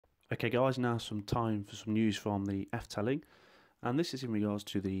Okay guys, now some time for some news from the Efteling, and this is in regards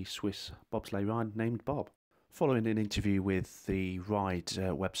to the Swiss bobsleigh ride named Bob. Following an interview with the ride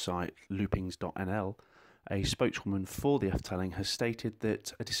website Loopings.nl, a spokeswoman for the Efteling has stated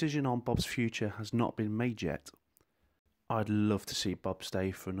that a decision on Bob's future has not been made yet. I'd love to see Bob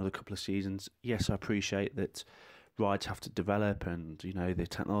stay for another couple of seasons. Yes, I appreciate that rides have to develop and, the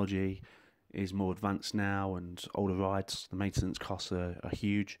technology is more advanced now and older rides, the maintenance costs are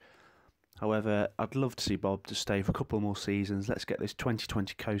huge. However, I'd love to see Bob to stay for a couple more seasons. Let's get this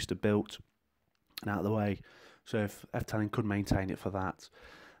 2020 coaster built and out of the way. So if Efteling could maintain it for that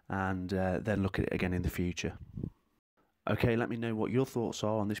and then look at it again in the future. Okay, let me know what your thoughts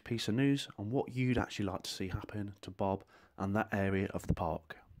are on this piece of news and what you'd actually like to see happen to Bob and that area of the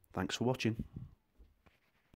park. Thanks for watching.